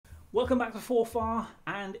Welcome back to Forfar,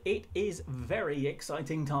 and it is very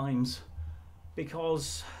exciting times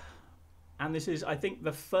because, and this is, I think,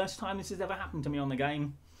 the first time this has ever happened to me on the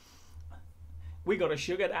game, we got a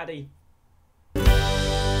sugar daddy.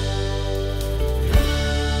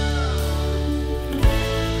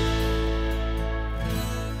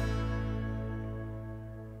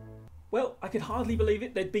 Well, I could hardly believe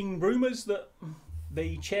it. There'd been rumours that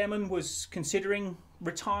the chairman was considering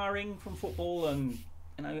retiring from football and,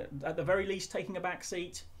 you know, at the very least taking a back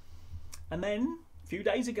seat. And then a few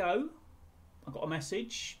days ago, I got a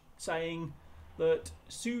message saying that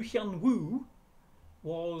Su Hyun-woo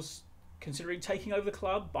was considering taking over the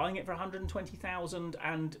club, buying it for 120,000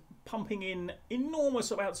 and pumping in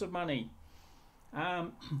enormous amounts of money.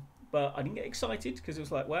 But I didn't get excited because it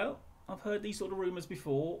was like, well, I've heard these sort of rumours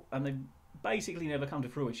before and they've basically never come to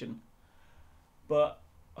fruition. But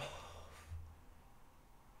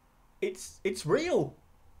it's real.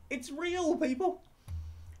 It's real, people.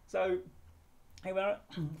 So anyway,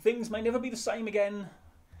 things may never be the same again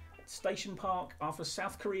at Station Park after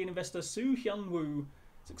South Korean investor Su Hyun-woo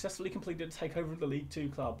successfully completed a takeover of the League Two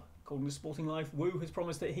club. According to Sporting Life, Woo has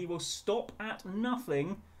promised that he will stop at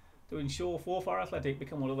nothing to ensure Forfar Athletic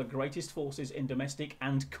become one of the greatest forces in domestic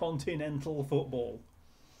and continental football.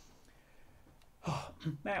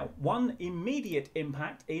 Now, one immediate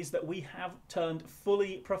impact is that we have turned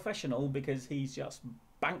fully professional because he's just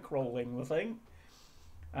bankrolling the thing,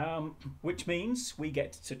 which means we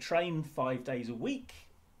get to train 5 days a week.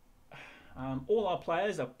 All our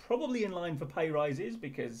players are probably in line for pay rises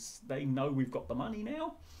because they know we've got the money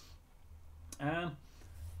now.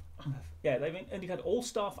 Yeah, they've indicated all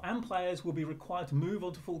staff and players will be required to move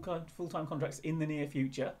on to full-time contracts in the near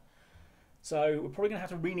future. So we're probably going to have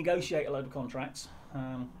to renegotiate a load of contracts,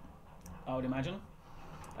 I would imagine.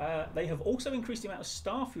 They have also increased the amount of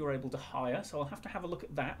staff you're able to hire, so I'll have to have a look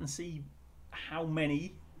at that and see how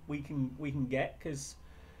many we can get, because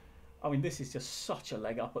I mean this is just such a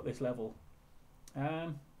leg up at this level.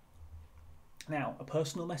 Now, a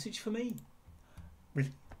personal message for me. Really?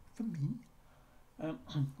 For me?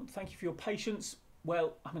 Thank you for your patience.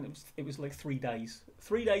 Well, I mean, it was like 3 days.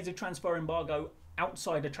 3 days of transfer embargo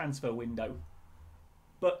outside a transfer window.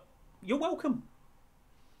 But you're welcome.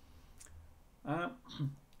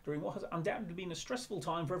 During what has undoubtedly been a stressful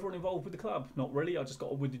time for everyone involved with the club. Not really, I just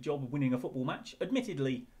got on with the job of winning a football match.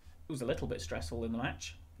 Admittedly, it was a little bit stressful in the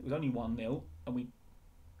match. It was only 1-0, and we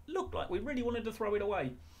looked like we really wanted to throw it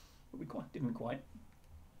away. But we didn't quite.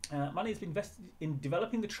 Money has been invested in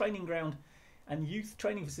developing the training ground and youth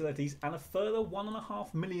training facilities, and a further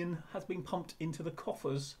 $1.5 million has been pumped into the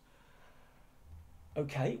coffers.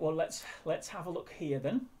 Okay, well let's have a look here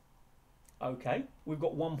then. Okay, we've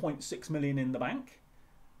got 1.6 million in the bank.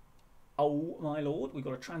 Oh my lord, we've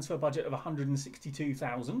got a transfer budget of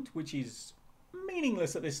 162,000, which is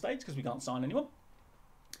meaningless at this stage because we can't sign anyone.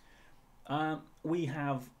 We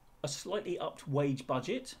have a slightly upped wage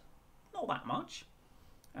budget, not that much.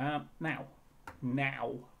 Now,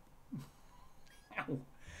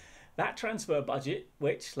 that transfer budget,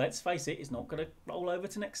 which, let's face it, is not going to roll over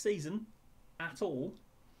to next season at all,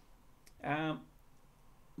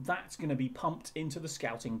 that's going to be pumped into the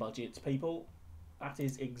scouting budgets, people. That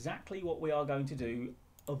is exactly what we are going to do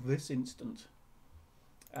of this instant.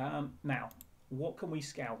 Now, what can we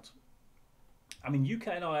scout? I mean, UK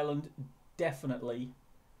and Ireland definitely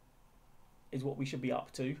is what we should be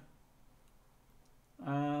up to.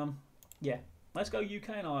 Yeah. Let's go UK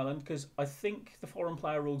and Ireland, because I think the foreign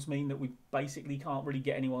player rules mean that we basically can't really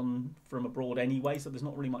get anyone from abroad anyway, so there's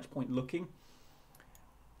not really much point looking.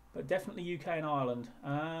 But definitely UK and Ireland.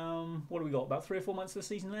 What do we got? About 3 or 4 months of the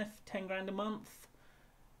season left. 10 grand a month.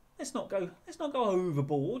 Let's not go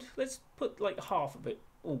overboard. Let's put like half of it,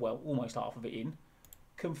 or well, almost half of it in.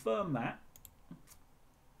 Confirm that.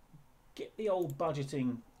 Get the old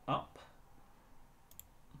budgeting up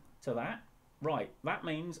to that. Right, that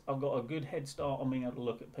means I've got a good head start on being able to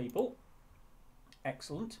look at people.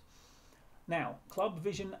 Excellent. Now, club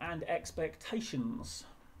vision and expectations.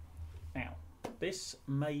 Now, this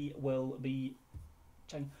may well be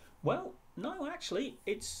changing. Well, no, actually,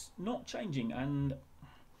 it's not changing. And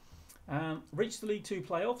reached the League Two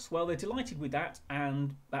playoffs. Well, they're delighted with that,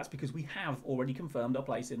 and that's because we have already confirmed our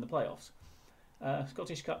place in the playoffs.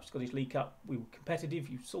 Scottish Cup, Scottish League Cup, we were competitive.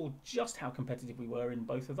 You saw just how competitive we were in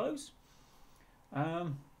both of those.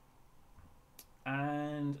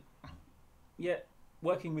 And yeah,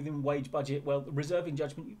 working within wage budget. Well, reserving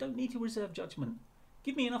judgment, you don't need to reserve judgment.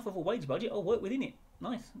 Give me enough of a wage budget, I'll work within it.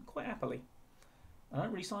 Nice, quite happily. I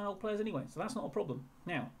don't really sign old players anyway, so that's not a problem.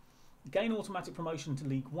 Now, gain automatic promotion to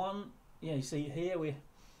League One. Yeah, you see here we're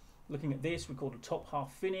looking at this, recorded a top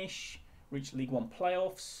half finish, reached League One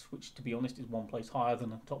playoffs, which to be honest is one place higher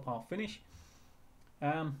than a top half finish.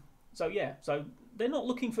 So yeah, so they're not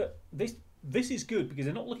looking for this. This is good because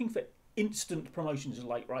they're not looking for instant promotions.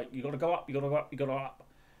 Like, right, you got to go up, you got to go up, you got to go up.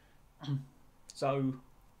 So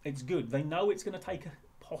it's good. They know it's going to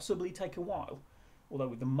possibly take a while. Although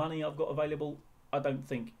with the money I've got available, I don't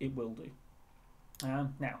think it will do.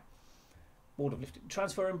 Now, board have lifted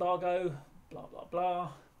transfer embargo. Blah blah blah.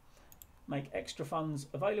 Make extra funds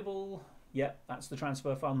available. Yep, that's the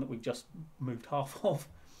transfer fund that we've just moved half of.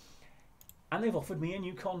 And they've offered me a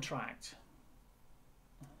new contract.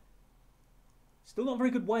 Still not a very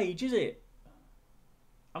good wage, is it?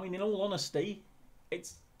 I mean, in all honesty,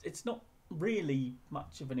 it's not really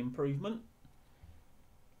much of an improvement.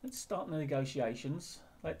 Let's start the negotiations.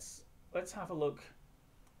 Let's have a look.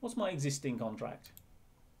 What's my existing contract?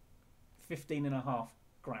 15.5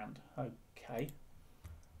 grand. Okay.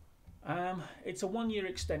 It's a 1-year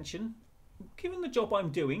extension. Given the job I'm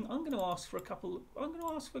doing, I'm going to ask for I'm going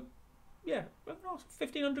to ask for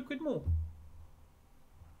 1,500 quid more.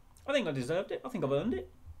 I think I deserved it. I think I've earned it.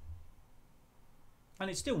 And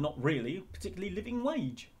it's still not really a particularly living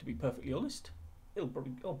wage, to be perfectly honest.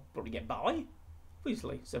 I'll probably get by.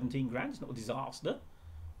 Obviously, 17 grand is not a disaster.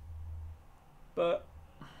 But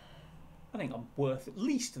I think I'm worth at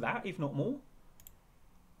least that, if not more.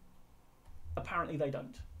 Apparently they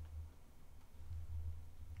don't.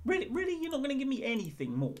 Really, you're not going to give me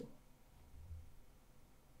anything more.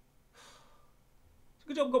 It's a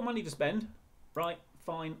good job I've got money to spend. Right,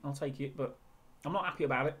 fine, I'll take it, but I'm not happy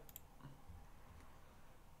about it.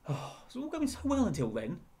 It's all going so well until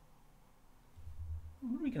then.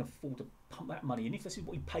 I'm really going to afford to pump that money in if this is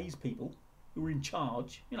what he pays people who are in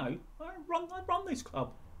charge. You know, I run this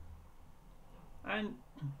club. And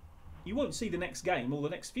you won't see the next game or the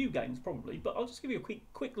next few games probably, but I'll just give you a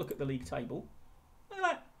quick look at the league table. Look at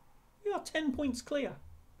that. We are 10 points clear.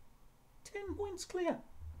 10 points clear.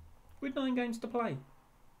 With 9 games to play.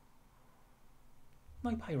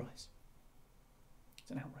 No pay rise. It's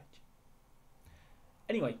an outrage.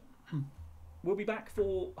 Anyway, we'll be back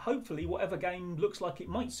for hopefully whatever game looks like it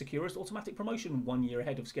might secure us automatic promotion 1 year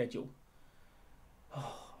ahead of schedule.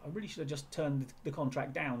 I really should have just turned the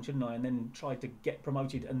contract down, shouldn't I? And then tried to get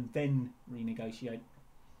promoted and then renegotiate.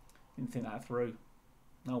 Didn't think that through.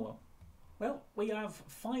 Oh well. Well, we have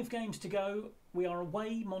 5 games to go. We are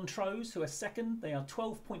away Montrose, who are second. They are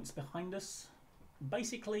 12 points behind us.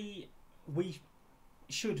 Basically, we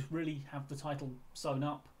should really have the title sewn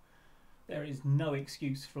up. There is no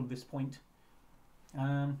excuse from this point.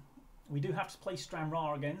 We do have to play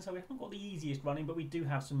Stranraer again, so we haven't got the easiest running, but we do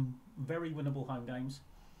have some very winnable home games.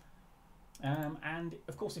 And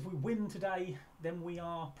of course, if we win today, then we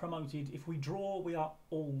are promoted. If we draw, we are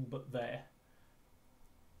all but there.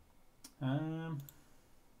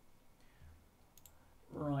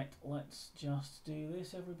 Right, let's just do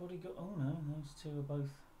this. Everybody got... Oh no, those two are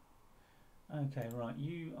both... Okay, right,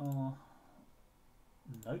 you are...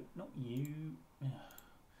 Nope, not you.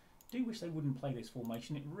 Do wish they wouldn't play this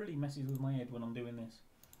formation. It really messes with my head when I'm doing this.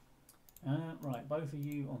 Right, both of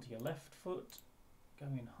you onto your left foot.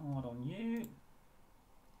 Going hard on you.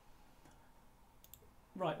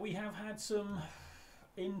 Right, we have had some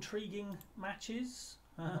intriguing matches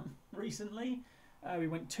recently. We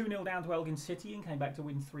went 2-0 down to Elgin City and came back to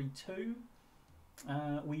win 3-2.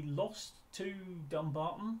 We lost to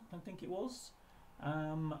Dumbarton, I think it was,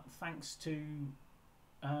 thanks to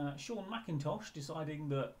Sean McIntosh deciding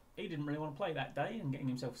that he didn't really want to play that day and getting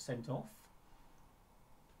himself sent off.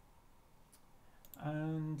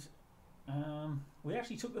 And we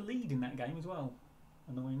actually took the lead in that game as well,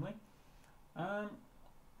 annoyingly.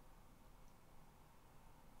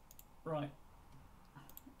 Right.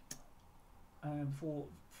 Before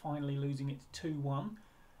finally losing it 2-1.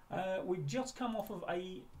 We've just come off of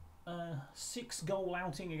a 6-goal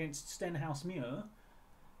outing against Stenhousemuir,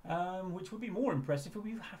 which would be more impressive if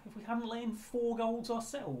we hadn't let in 4 goals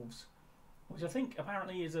ourselves, which I think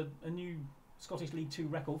apparently is a new Scottish League 2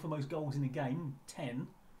 record for most goals in a game, 10.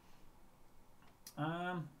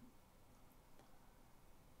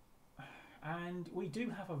 And we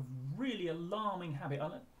do have a really alarming habit.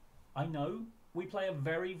 I know we play a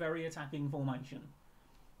very, very attacking formation.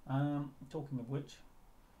 Talking of which,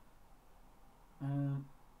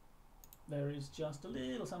 there is just a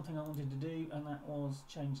little something I wanted to do, and that was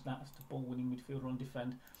change that to ball winning midfielder on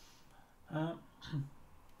defend.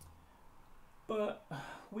 But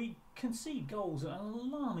we concede goals at an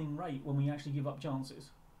alarming rate when we actually give up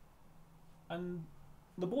chances. And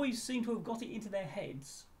the boys seem to have got it into their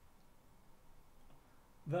heads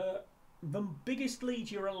that the biggest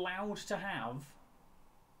lead you're allowed to have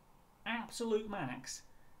absolute max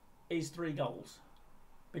is 3 goals.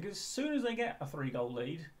 Because as soon as they get a 3-goal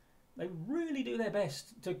lead, they really do their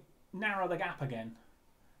best to narrow the gap again.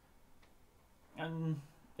 And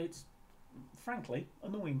it's, frankly,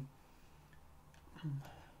 annoying.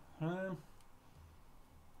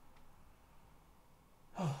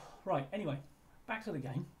 Right, anyway, back to the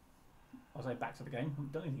game. I'll say back to the game. I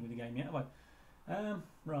haven't done anything with the game yet, have I?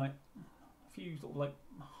 Right, a few sort of like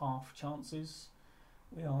half chances.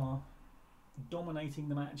 We are dominating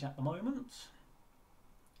the match at the moment.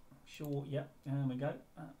 Sure, yep, there we go.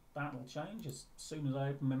 That'll change as soon as I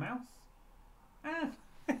open my mouth. Ah,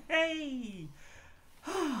 hey!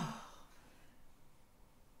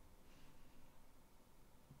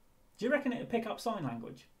 Do you reckon it'd pick up sign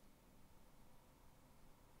language?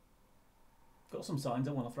 Got some signs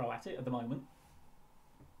I want to throw at it at the moment.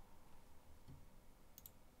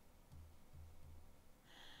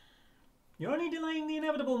 You're only delaying the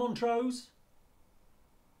inevitable, Montrose.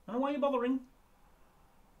 I don't know why you're bothering.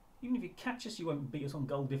 Even if you catch us, you won't beat us on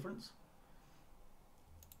goal difference.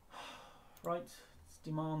 Right, let's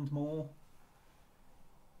demand more.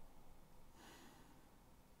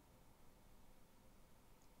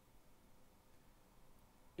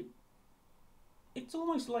 It's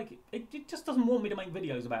almost like it just doesn't want me to make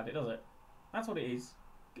videos about it, does it? That's what it is.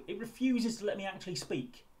 It refuses to let me actually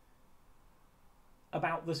speak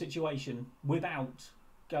about the situation without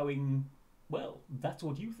going, well, that's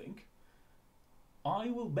what you think.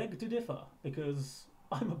 I will beg to differ, because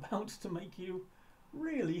I'm about to make you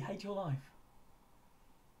really hate your life.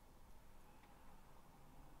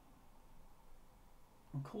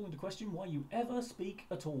 I'm calling into question why you ever speak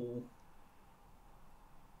at all.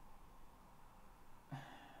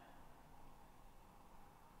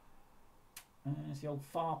 There's the old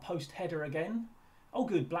far post header again. Oh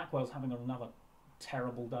good, Blackwell's having another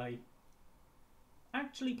terrible day.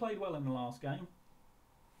 Actually played well in the last game.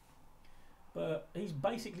 But he's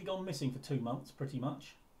basically gone missing for 2 months, pretty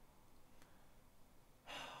much.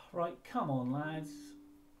 Right, come on, lads.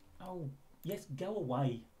 Oh, yes, go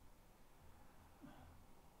away.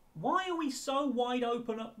 Why are we so wide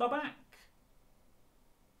open at the back?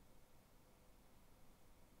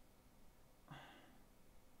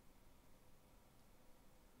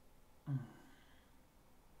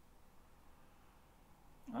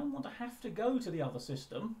 I don't want to have to go to the other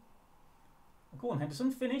system. Go on,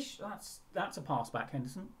 Henderson, finish. That's a pass back,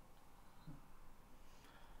 Henderson.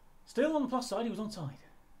 Still on the plus side, he was onside.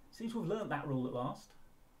 Seems to have learnt that rule at last.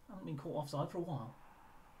 Hasn't been caught offside for a while.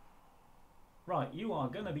 Right, you are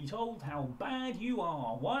going to be told how bad you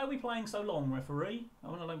are. Why are we playing so long, referee? I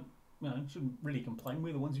mean, I don't, you know, shouldn't really complain.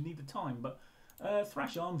 We're the ones who need the time. But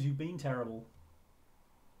Thrash Arms, you've been terrible.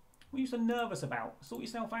 What are you so nervous about? Sort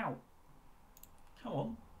yourself out. Come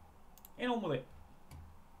on. In on with it.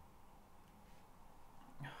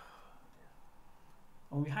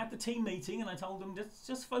 And we had the team meeting and I told them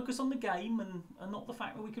just focus on the game and not the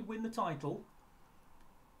fact that we could win the title.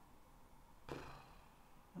 I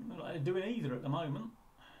don't know what they're doing either at the moment.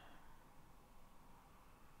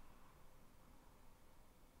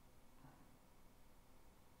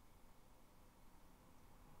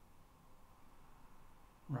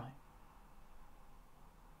 Right.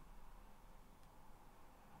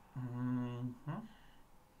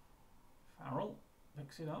 Farrell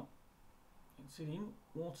picks it up. Gets it in.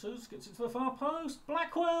 Waters gets it to the far post.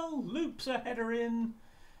 Blackwell loops a header in.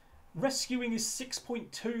 Rescuing his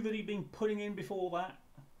 6.2 that he'd been putting in before that.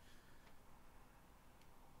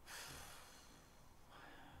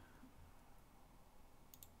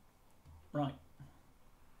 Right.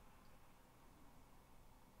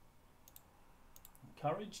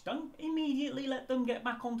 Courage. Don't immediately let them get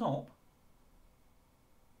back on top.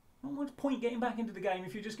 Not much point getting back into the game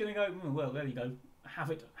if you're just going to go, well, there you go.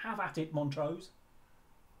 Have at it, Montrose.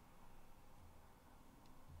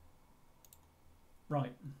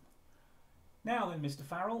 Right. Now then, Mr.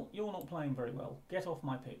 Farrell, you're not playing very well. Get off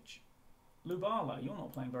my pitch. Lubala, you're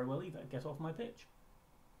not playing very well either. Get off my pitch.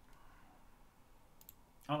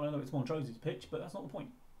 I don't know if it's Montrose's pitch, but that's not the point.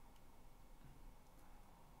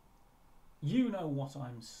 You know what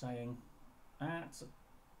I'm saying. That's a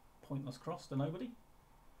pointless cross to nobody.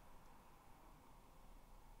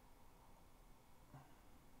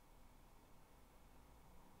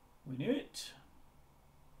 We knew it.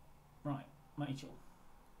 Right, Mitchell.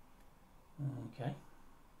 Okay.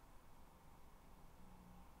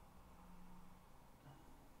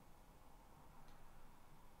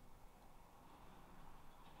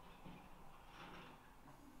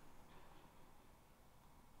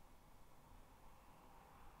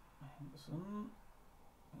 Henderson.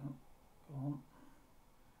 Oh, go on.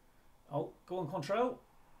 Oh, go on, Control.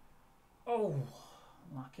 Oh,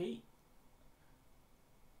 lucky.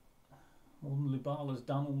 More than Lubala's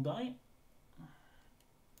done all day.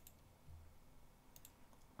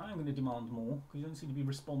 I'm going to demand more because you don't seem to be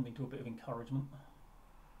responding to a bit of encouragement.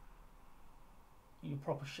 You're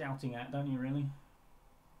proper shouting at, don't you, really?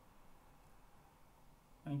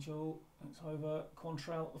 Angel, it's over.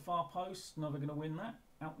 Quantrell at the far post, never going to win that.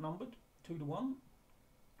 Outnumbered, 2-1.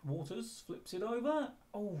 Waters flips it over.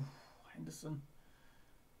 Oh, Henderson.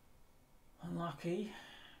 Unlucky.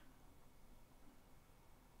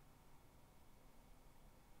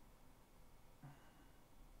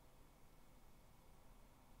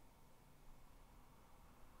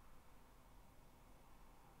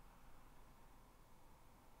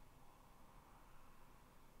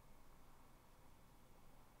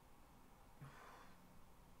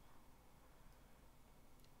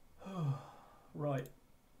 Right.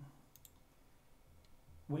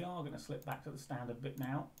 We are going to slip back to the standard bit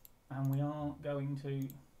now, and we are going to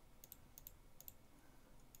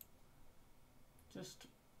just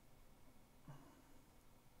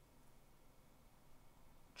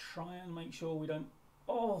try and make sure we don't...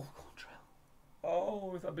 Oh, Quantrell.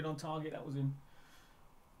 Oh, if I'd been on target, that was in.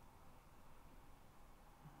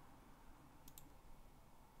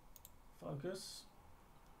 Focus.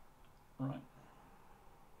 Right.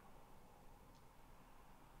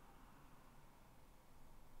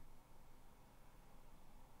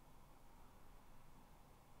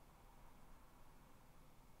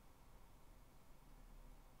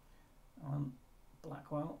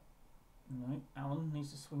 Blackwell. No, Allen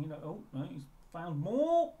needs to swing it. Oh, no, he's found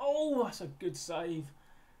more. Oh, that's a good save.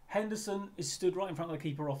 Henderson is stood right in front of the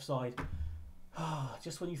keeper offside.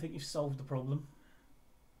 Just when you think you've solved the problem.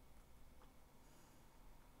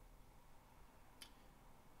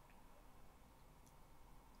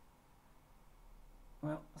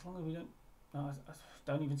 Well, as long as we don't... No,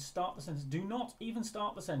 don't even start the sentence. Do not even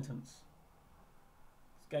start the sentence.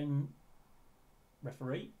 This game...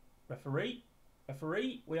 Referee. Referee.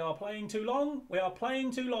 Referee. We are playing too long. We are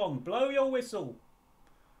playing too long. Blow your whistle.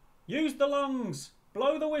 Use the lungs.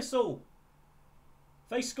 Blow the whistle. If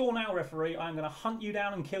they score now, referee, I'm going to hunt you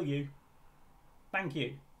down and kill you. Thank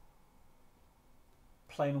you.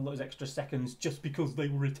 Playing all those extra seconds just because they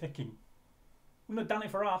were attacking. Wouldn't have done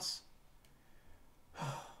it for us.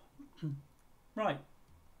 Right.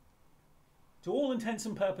 To all intents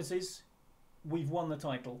and purposes, we've won the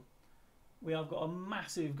title. We have got a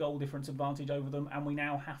massive goal difference advantage over them, and we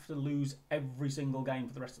now have to lose every single game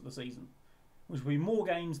for the rest of the season, which will be more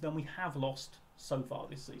games than we have lost so far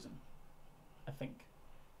this season, I think,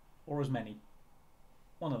 or as many.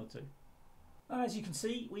 One of the two. As you can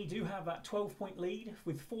see, we do have that 12-point lead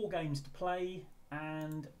with 4 games to play,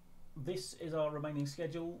 and this is our remaining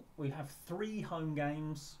schedule. We have 3 home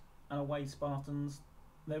games and away Spartans.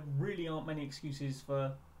 There really aren't many excuses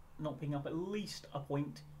for not picking up at least a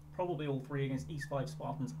point. Probably all 3 against East 5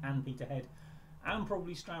 Spartans and Peterhead, and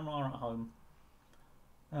probably Stranraer at home.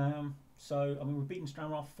 So, I mean, we've beaten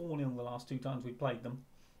Stranraer 4-0 the last 2 times we've played them.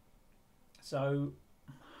 So,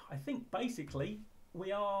 I think basically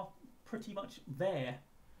we are pretty much there.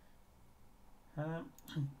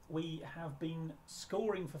 We have been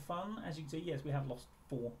scoring for fun, as you can see. Yes, we have lost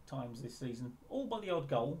 4 times this season, all by the odd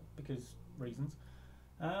goal, because reasons.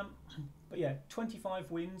 But yeah,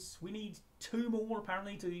 25 wins. We need 2 more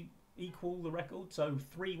apparently to equal the record. So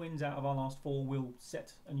 3 wins out of our last 4 will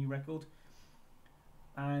set a new record.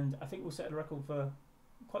 And I think we'll set a record for,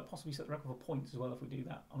 quite possibly set the record for points as well if we do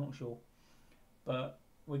that. I'm not sure. But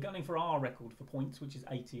we're gunning for our record for points, which is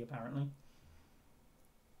 80 apparently.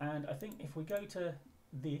 And I think if we go to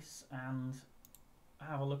this and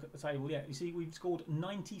have a look at the table, yeah, you see we've scored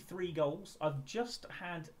 93 goals. I've just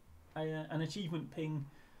had an achievement ping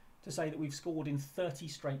to say that we've scored in 30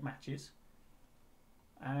 straight matches,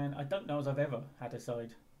 and I don't know as I've ever had a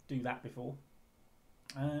side do that before.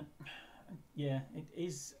 Yeah, it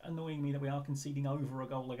is annoying me that we are conceding over a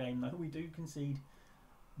goal a game, though. We do concede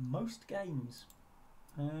most games,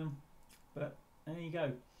 but there you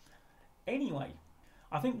go. Anyway,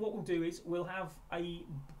 I think what we'll do is we'll have a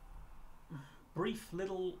brief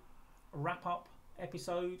little wrap-up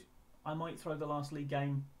episode. I might throw the last league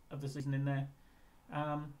game of the season in there,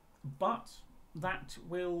 but that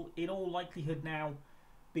will in all likelihood now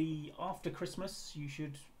be after Christmas. You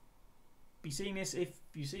should be seeing this. If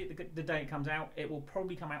you see it the day it comes out, it will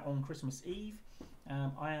probably come out on Christmas Eve.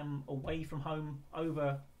 I am away from home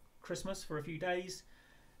over Christmas for a few days.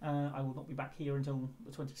 I will not be back here until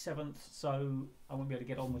the 27th, so I won't be able to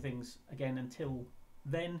get on with things again until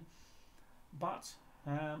then. But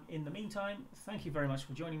in the meantime, thank you very much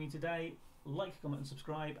for joining me today. like, comment, and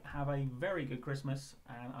subscribe. Have a very good Christmas,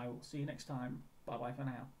 and I will see you next time. Bye bye for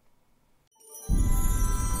now.